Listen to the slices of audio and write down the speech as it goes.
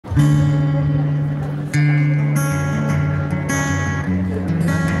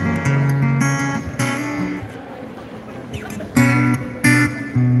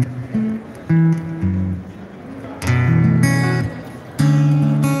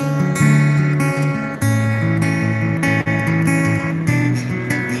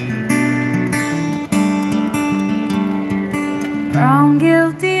Brown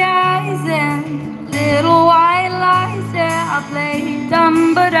guilty eyes and little white lies. Yeah, I played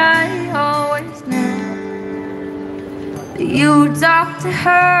dumb, but I always knew that you talked to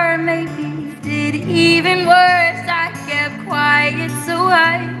her. Maybe you did even worse. I kept quiet so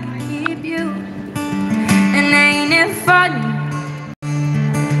I could keep you. And ain't it funny?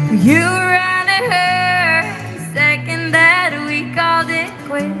 You ran to her the second that we called it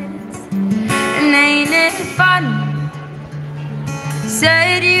quits. And ain't it funny?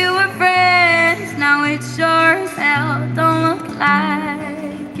 Said you were friends, now it sure as hell don't look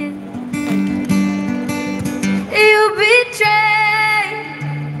like it. You betrayed,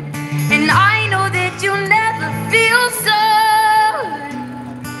 and I know that you'll never feel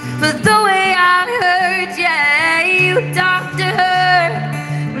sorry. But the way I heard, yeah, you talked to her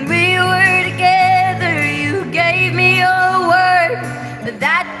when we were together. You gave me your word, but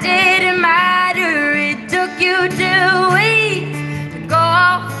that didn't matter. It took you 2 weeks go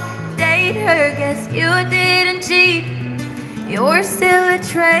off, date her. Guess you didn't cheat, you're still a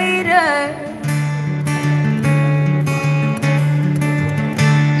traitor.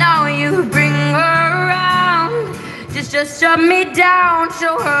 Now you bring her around just to shut me down.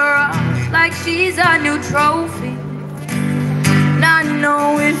 Show her off like she's a new trophy. And I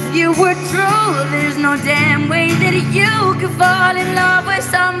know if you were true, there's no damn way that you could fall in love with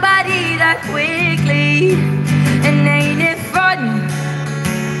somebody that quickly. And ain't it funny?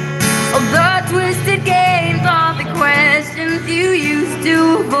 All the twisted games, all the questions you used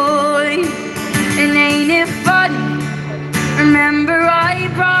to avoid. And ain't it funny? Remember I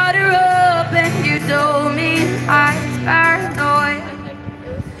brought her up and you told me I was paranoid.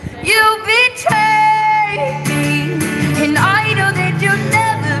 You betrayed me, and I know that you'll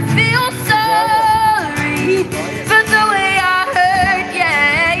never feel sorry. But the way I heard,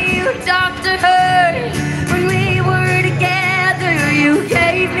 yeah, you talked to her when we were together. You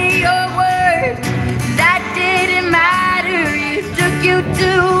gave me your word, that didn't matter. It took you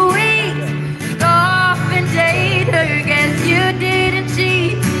 2 weeks to go off and date her. Guess you didn't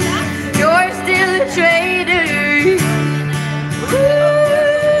cheat, you're still a traitor.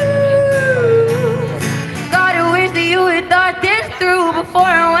 Gotta wish that you had thought this through before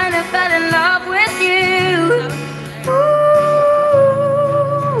I went and fell in love with you.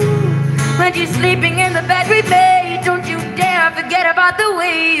 When you're sleeping in the bed we made, don't you dare forget about the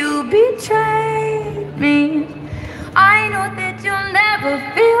way you betrayed me. I know that you'll never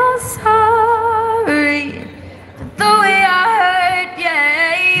feel sorry. But the way I heard,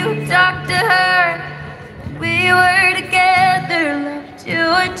 yeah, you talked to her. We were together, loved you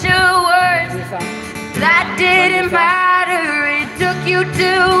with your words. That didn't matter. It took you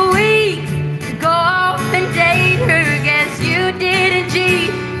 2 weeks to go off and date her. Guess you didn't cheat.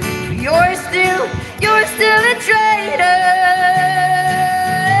 You're still a traitor.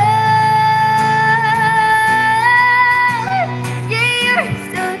 Yeah, you're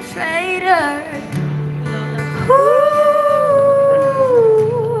still a traitor. Ooh.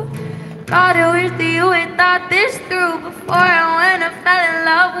 Gotta wish that you had thought this through before I went and fell in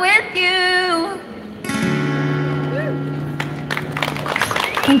love with you.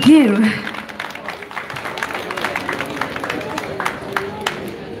 Thank you.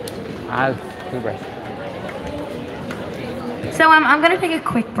 So I'm gonna take a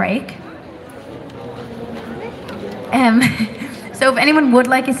quick break. So if anyone would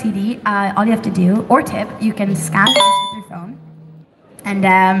like a CD, all you have to do, or tip, you can scan it with your phone, and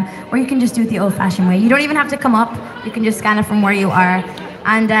or you can just do it the old-fashioned way. You don't even have to come up. You can just scan it from where you are.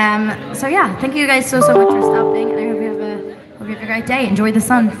 And so yeah, thank you guys so much for stopping, and I hope you have a great day. Enjoy the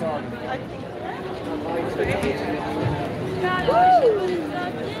sun.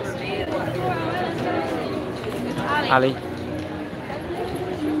 Allie.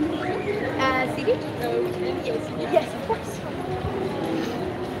 CD? Yes, of course.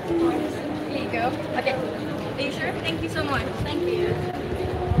 Here you go. Okay. Are you sure? Thank you so much. Thank you.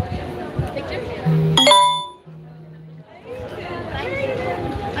 Picture?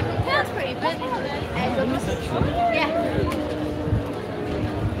 That's pretty good. Yeah.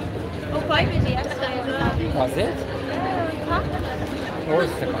 Oh, quite busy actually. Was it? Huh? Or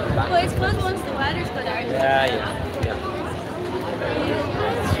is it coming back? Well, it's closed once the weather's good, aren't it? Yeah.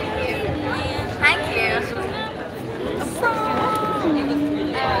 Thank you.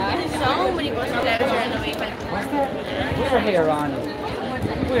 many buses out during the weekend. We were here on.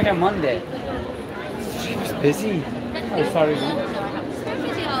 We were here Monday. She was busy. Oh, sorry. We're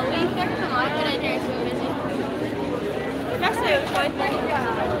busy all week. Every time I've been out there, it's been busy. Yesterday was quite busy.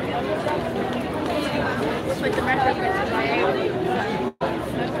 Just with the breakfast with the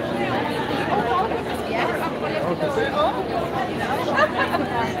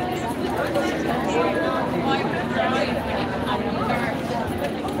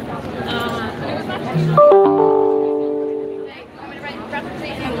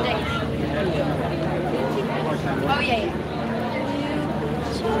Oh yeah.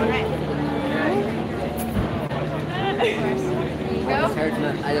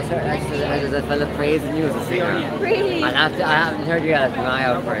 I just felt praising you as a singer. Really? I haven't heard you yet. Keep an eye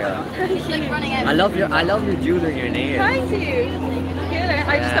out for you. It's like running out. I love your jewelry in your nails. Thank you. Killer.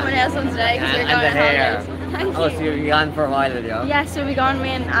 I just got my nails done today because we're And going the on hair. holidays. Thank Oh, you. so you're gone for a while, have you? Yes, so we're going. Me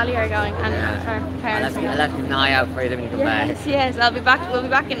and Ali are going, and our parents are I'll going. have to keep an eye out for you when you come back. Yes, yes. I'll be back. We'll be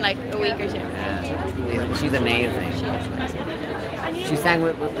back in like a week or two. She's amazing. She sang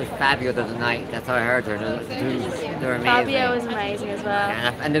with Fabio the other night. That's how I heard her. They're amazing. Fabio was amazing as well.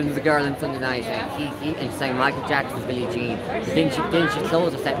 And there was a girl on Sunday night, and she sang Michael Jackson's Billie Jean. But then she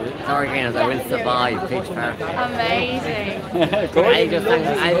closed the set with Sorry Again as I Will Survive, Pitch Perfect. Amazing. I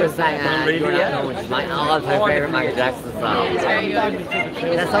just sang You're Not Alone, which is my all-time favourite Michael Jackson song. It's very good.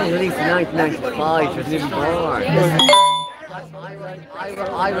 That song was released in 1995, she wasn't even born.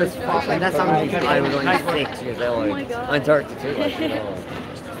 I was when that song was released, I was only 6 years old. I'm 32.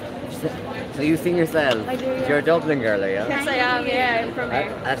 So you sing yourself? I do. You're a Dublin girl, are you? Yes, I am. Yeah, I'm from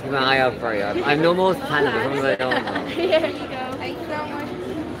here. I have to keep my eye out for you. I know most talent, but some I don't know. Here you go. Thank you so much.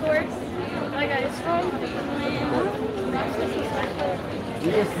 Of course. Hi guys. You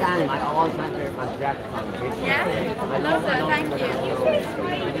just sang my all-time favorite Michael Jackson song. Yeah? I love that, thank you. I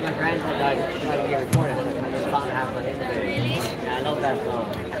think my granddad died trying to get recorded. I just found it half my interview. Really? Yeah, I love that song.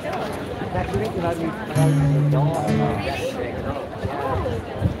 It's actually written about me about the daughter.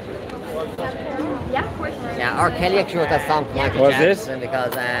 Yeah, of course. Yeah, R. Kelly actually wrote that song for Michael Was it? Jackson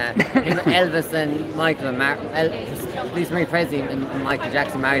because Elvis and Michael and Police Marine Presley and Michael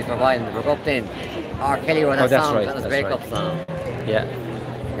Jackson married for a while and they broke up then. R. Kelly wrote that that's song, right, that was a that's breakup right. song. Yeah.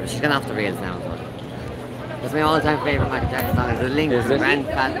 She's gone off the rails now. That's my all-time favourite Michael Jackson song. It's a link. Is it?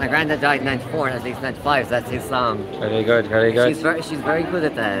 My granddad died in '94, and at least '95, so that's his song. Very good, very good. She's very good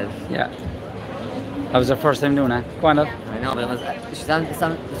at that. Yeah. That was her first time doing that. Go on, love. I know, but it was she's sing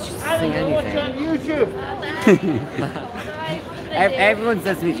anything. Everyone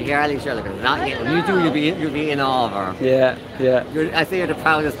says to me, "You hear Allie Sherlock?" Not yet. When you do, you'll be in awe of her. Yeah, yeah. I say you're the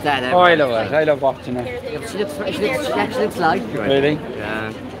proudest dad ever. Oh, I love it. I love watching it. Yeah, but she actually looks like you. Really?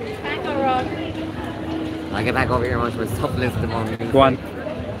 Yeah. Can't go wrong. I'll get back over here once we're tough list more music. Go on.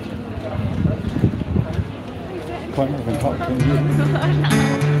 Go on, I've been talking to you.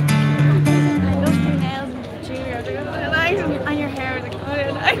 Those two nails and jewelry are doing really nice, and your hair is like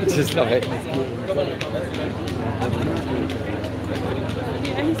really nice. Just love it.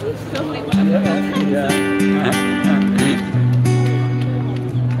 Yeah, he's so silly. Yeah.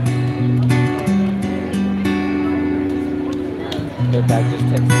 Your dad just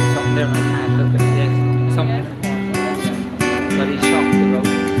texted me something there, my hand, look at this. Something. But he's shocked about.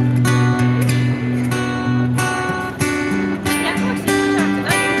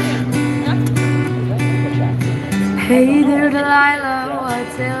 Hey there, Delilah,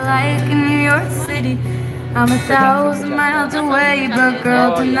 what's it like in New York City? I'm 1,000 miles away, but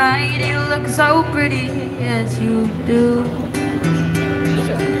girl, tonight you look so pretty, yes you do.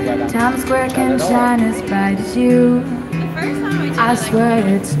 Times Square can shine as bright as you, I swear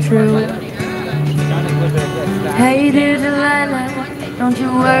it's true. Hey there, Delilah, don't you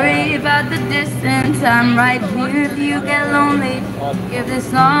worry about the distance, I'm right here if you get lonely. Give this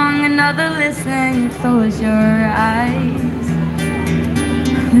song another listen, close your eyes.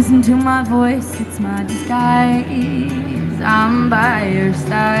 Listen to my voice, it's my disguise, I'm by your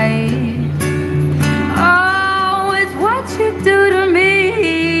side. Oh, it's what you do to me.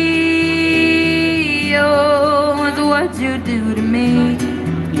 Oh, it's what you do to me.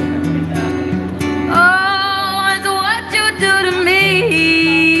 Oh, it's what you do to me.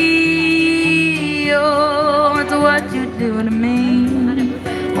 Oh, it's what you do to me.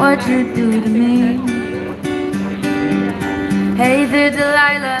 What you do to me. Hey there,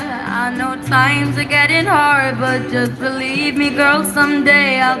 Delilah, I know times are getting hard, but just believe me, girl,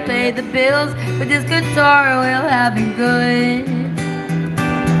 someday I'll pay the bills with this guitar. We'll have it good.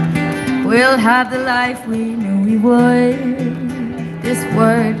 We'll have the life we knew we would. This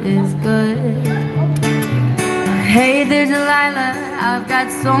word is good. Hey there, Delilah, I've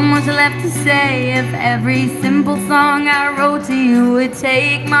got so much left to say. If every simple song I wrote to you would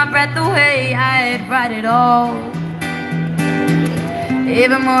take my breath away, I'd write it all.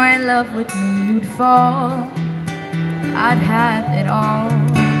 Even more in love with me you'd fall. I'd have it all.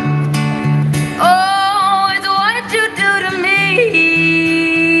 Oh, it's what you do to me.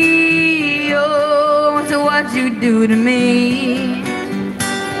 Oh, it's what you do to me.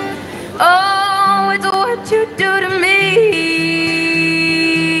 Oh, it's what you do to me.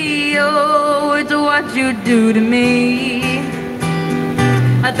 Oh, it's what you do to me.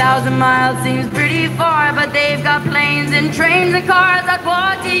 1,000 miles seems pretty far, but they've got planes and trains and cars. I'd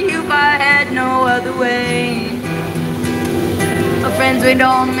walk to you if I had no other way. Our friends, we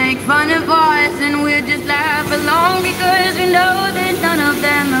don't make fun of us, and we'll just laugh along because we know that none of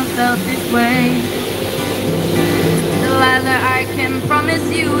them have felt this way. Delilah, I can promise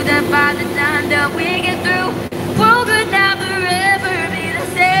you that by the time that we get through, we'll could never ever be the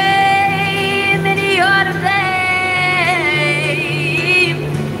same any other flame.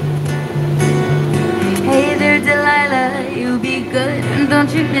 Hey there, Delilah, you be good and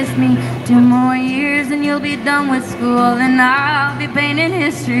don't you miss me? 2 more years and you'll be done with school, and I'll be painting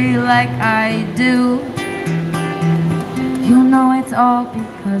history like I do. You'll know it's all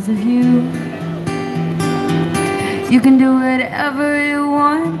because of you. You can do whatever you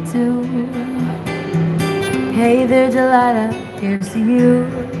want to. Hey there, Delilah, here's to you.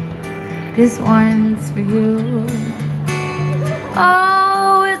 This one's for you.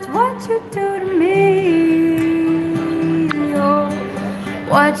 Oh, it's what you do to me. Oh,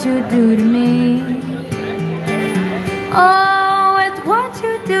 what you do to me. Oh, it's what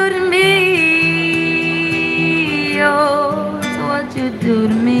you do to me. Oh, it's what you do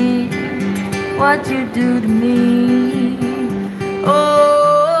to me. What you do to me. Oh.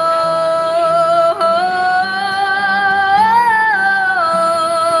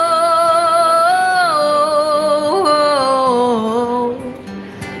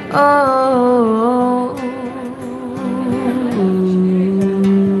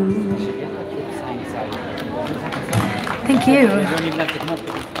 Thank you. You don't even have to come up with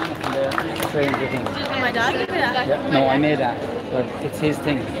the thing. My dad did that? Yeah, no, I made that, but it's his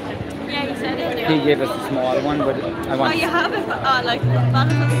thing. Yeah, you said it. He gave us a small one, but I want... Oh, you have it? Like,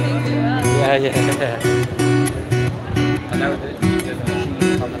 lots of things to Yeah. And now there's a machine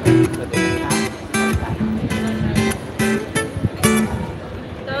coming in, so they can...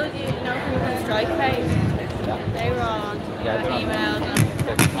 Those you know who can strike page, they were all on emails and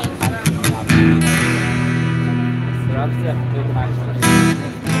Instagram. They're obviously have to do the management.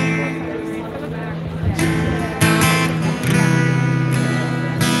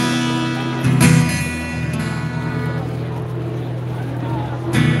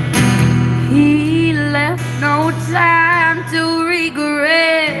 He left no time to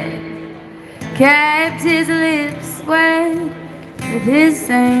regret. Kept his lips wet with his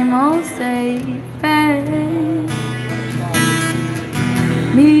same old safe bet.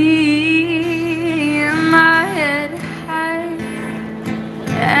 Me and my head high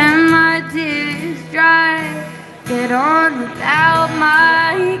and my tears dry. Get on without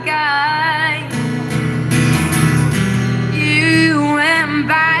my guy. You went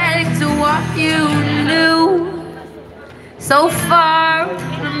back to what you knew, so far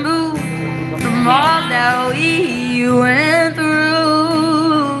removed from all that we went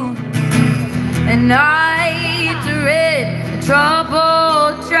through. And I tread a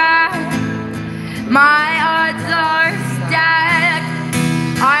troubled track. My odds are stacked.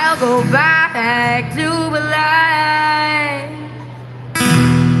 I'll go back to life.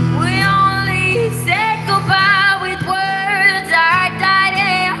 We only said goodbye with words. I died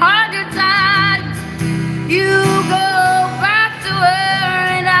 100 times. You go back to her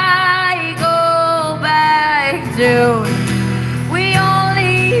and I go back to. We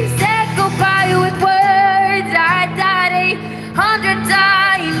only said goodbye with words. I died 100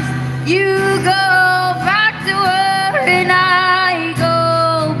 times. You go back to her and I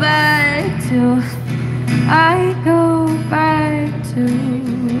go back to. I go back to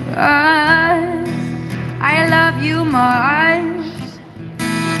us. I love you much.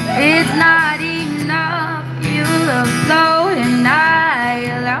 It's not enough. You love float and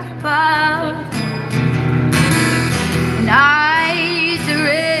I love up. And I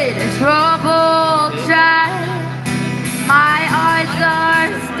tread a troubled track. My odds are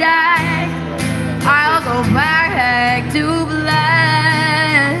stacked. I'll go back to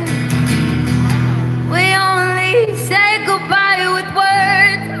black. We only say goodbye with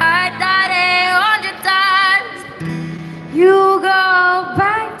words. I died 100 times.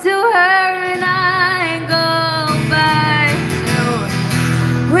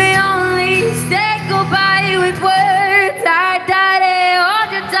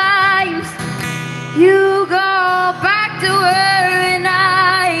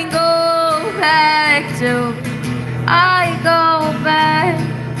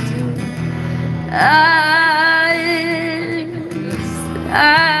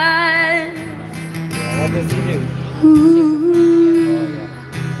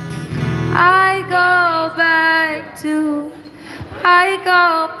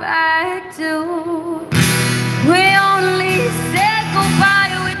 go back to. We only said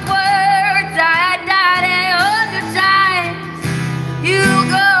goodbye with words. I died 100 times. You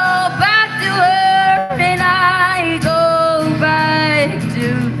go back to her and I go back to.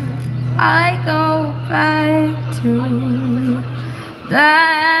 I go back to that.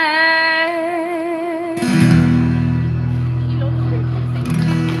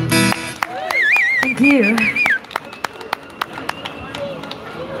 Thank you.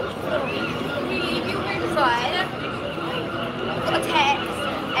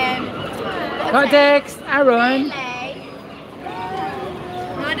 Context, Aaron. You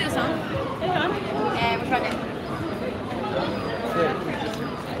want to do a song? Which one?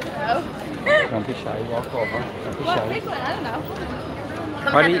 Oh? Don't be shy, walk over. Don't be What? shy. Pick one, I don't know.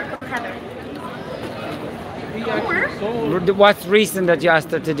 What do you, what's recent that you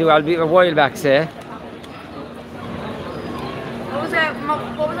asked her to do? I'll be a while back, say. What was that?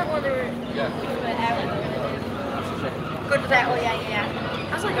 What was that one they were? Good with that? Oh yeah.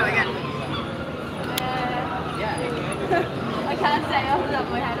 I was like, oh again. I can't say off the top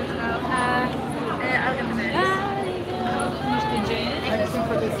of my head as well. I'll get the name.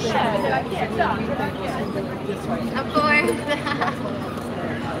 Of course.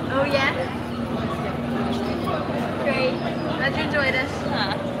 Oh yeah. Great. Glad you enjoyed it. It's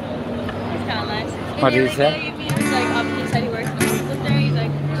kind of nice. What did he say? He was like up inside he works in the hospital there. He's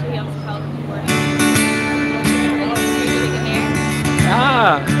like, so he helps help work.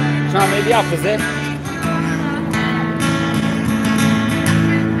 Ah, it's not maybe the opposite.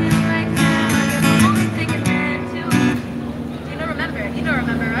 You know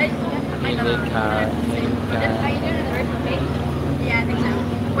remember, right? I know. Are you doing it the right way? Yeah, I think so.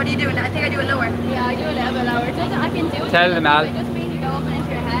 What are you doing? I think I do it lower. Yeah, I do it a little bit lower. It doesn't, I can do it. Tell them, Al. It just means you go up and into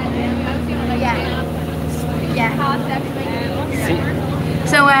your head. I was doing it like yeah.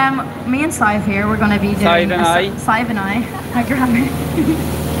 So me and Sive here, we're going to be doing Sive and I. Sive and I. Hi, grammar. Give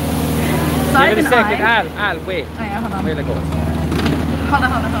Sive it a and second, I. Al, wait. Oh yeah, hold on. Where to go? Hold on.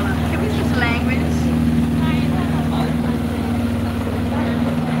 Can we switch language?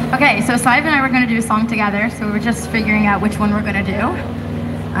 Okay, so Sive and I were going to do a song together, so we were just figuring out which one we're going to do.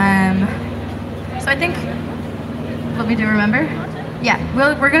 So I think, will we do Remember? Yeah,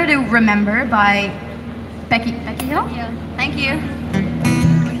 we're going to do Remember by Becky Hill? Yeah. Thank you.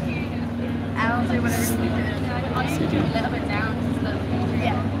 I'll do whatever you do. I'll just do a little bit down.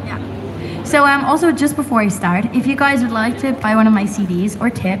 Yeah. So also just before I start, if you guys would like to buy one of my CDs or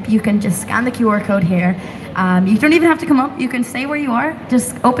tip, you can just scan the QR code here. You don't even have to come up, you can stay where you are.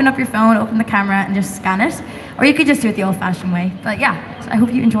 Just open up your phone, open the camera and just scan it. Or you could just do it the old fashioned way. But yeah, so I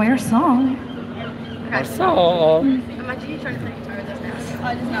hope you enjoy our song. Our song. Imagine you trying to play guitar with this now.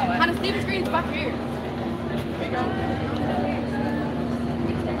 Oh, there's no way. Hannah, Stephen's green's back here.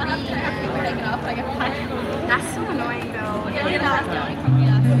 I have to take it off, I get back. That's so annoying though. Yeah, you know, that's annoying from me.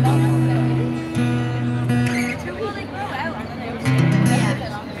 Two will like grow out and then they would stay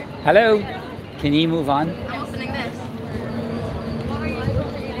longer. Hello. Can you move on? I'm opening this.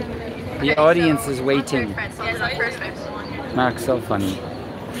 The audience is waiting. Yes, I'm perfect. Mark's so funny.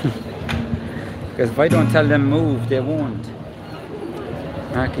 Because if I don't tell them move, they won't.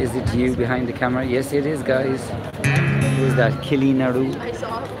 Mark, is it you behind the camera? Yes, it is, guys. Who's that? Killy Naru? I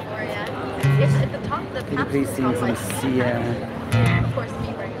saw it before, yeah. It's at the top, the Can you please sing some Sia? Of course,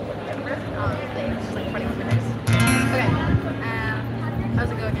 me bring it. It's just like 20 minutes. Okay. How's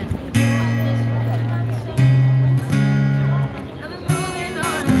it go again?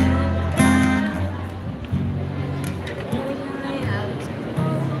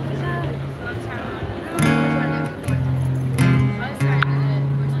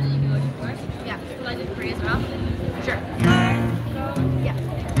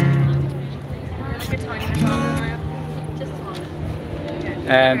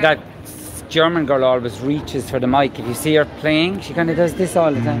 That German girl always reaches for the mic. If you see her playing, she kind of does this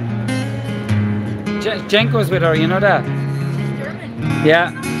all the time. Jenko's with her, you know that?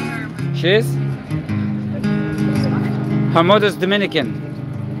 Yeah. She is? Her mother's Dominican.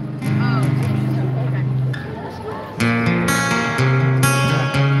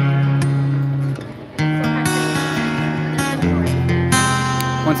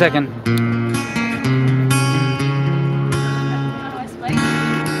 One second.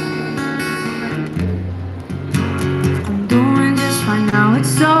 Now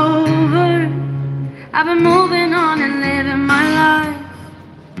it's over. I've been moving on and living my life,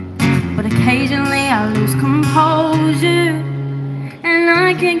 but occasionally I lose composure, and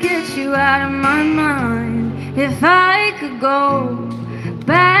I can't get you out of my mind. If I could go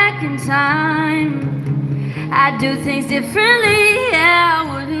back in time, I do things differently, yeah, I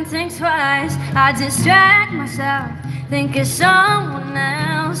wouldn't think twice. I distract myself, think of someone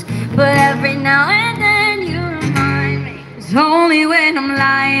else. But every now and then you remind me. It's only when I'm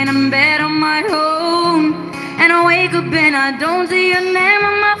lying in bed on my own, and I wake up and I don't see your name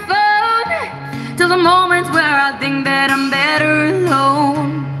on my phone, till the moments where I think that I'm better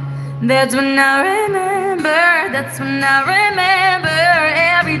alone. That's when I remember, that's when I remember.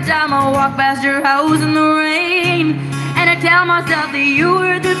 Every time I walk past your house in the rain, and I tell myself that you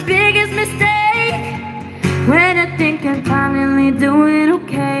were the biggest mistake. When I think I'm finally doing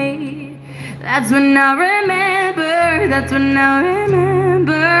okay, that's when I remember, that's when I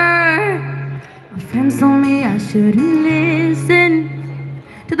remember. My friends told me I shouldn't listen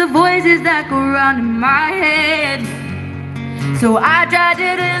to the voices that go round in my head, so I tried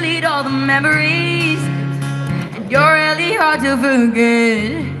to delete all the memories, and you're really hard to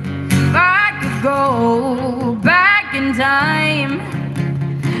forget. If I could go back in time,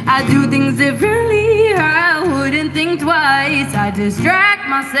 I'd do things differently, I wouldn't think twice. I distract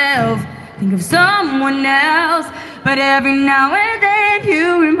myself, think of someone else. But every now and then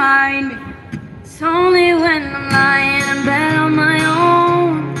you remind me. It's only when I'm lying in bed on my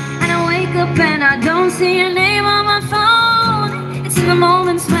own, and I wake up and I don't see your name on my phone. It's in the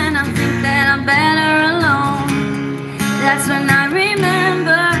moments when I think that I'm better alone. That's when I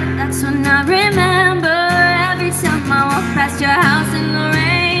remember, that's when I remember. Every time I walk past your house in the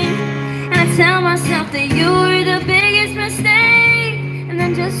rain, and I tell myself that you were the biggest mistake. And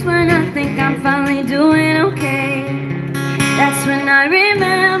then just when I think I'm finally doing okay, that's when I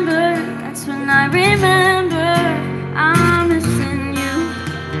remember, that's when I remember I'm missing you.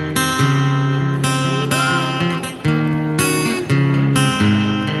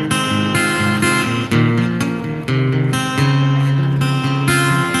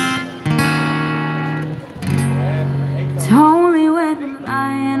 It's only when I'm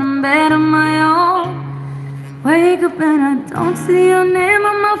lying in bed on my own, wake up and I don't see your name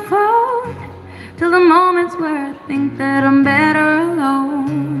on my phone, till the moments where I think that I'm better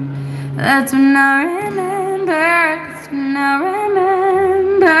alone. That's when I remember, that's when I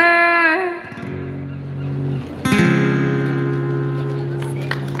remember.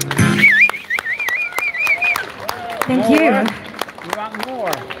 Thank you. You want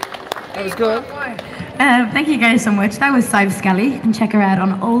more? That was good. Thank you guys so much. That was Sive Skelly, and check her out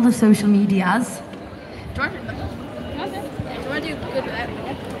on all the social medias. Do you want to do good without?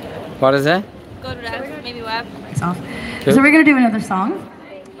 What is it? Good without, maybe web. It's off. Cool. So we're gonna do another song.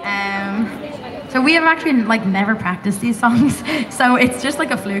 So we have actually never practiced these songs, so it's just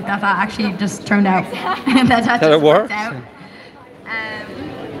like a fluke that actually just turned out. that That just it worked? worked out.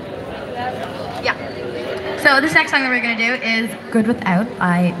 Yeah. So this next song that we're gonna do is "Good Without"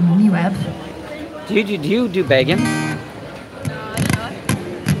 by Mummy Webb. Do you do begging? No, I don't know.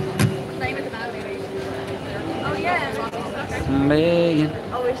 Playing with the melody. Oh yeah. Begging,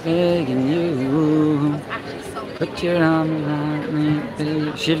 begging you. Actually so Put your arm around me,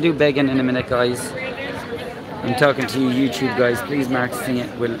 baby. She'll do begging in a minute, guys. I'm talking to you YouTube guys. Please mark sing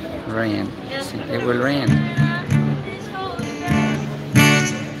It Will Rain. Sing It Will Rain.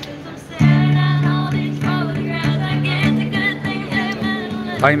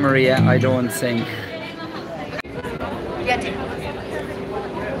 Hi Maria, I don't sing. Get it.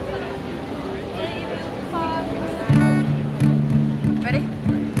 Ready?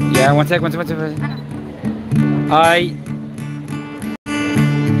 Yeah, one sec. I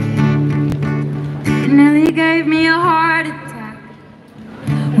It nearly gave me a heart attack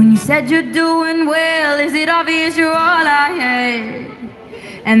when you said you're doing well. Is it obvious you're all I had?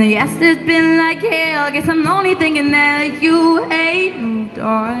 And the yes has been like hell. Guess I'm only thinking that you ain't moved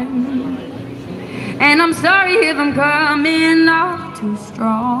on. And I'm sorry if I'm coming off too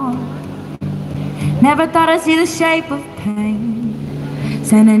strong. Never thought I'd see the shape of pain.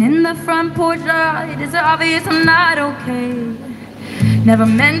 Standing in the front porch light, it's obvious I'm not okay. Never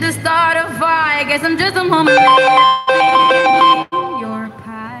meant to start a fight. Guess I'm just a moment in your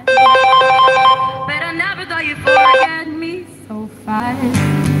past. But I never thought you'd forget me so fast.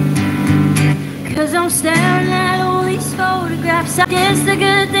 Cause I'm staring at all these photographs. I guess the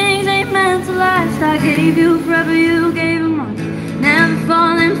good things ain't meant to last. I gave you forever, you gave them all. Never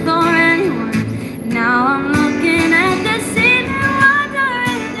falling for anyone. Now I'm looking at the scene and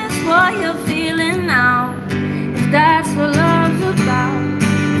wondering just what you're feeling now. If that's what love's about,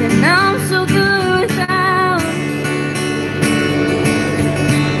 then I'm so good without.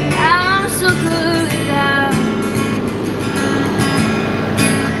 I'm so good without.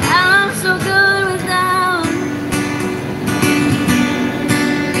 I'm so good without.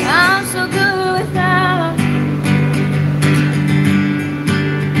 I'm so good without.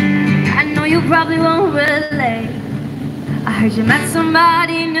 probably won't relate. I heard you met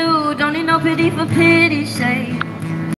somebody new, don't need no pity for pity's sake.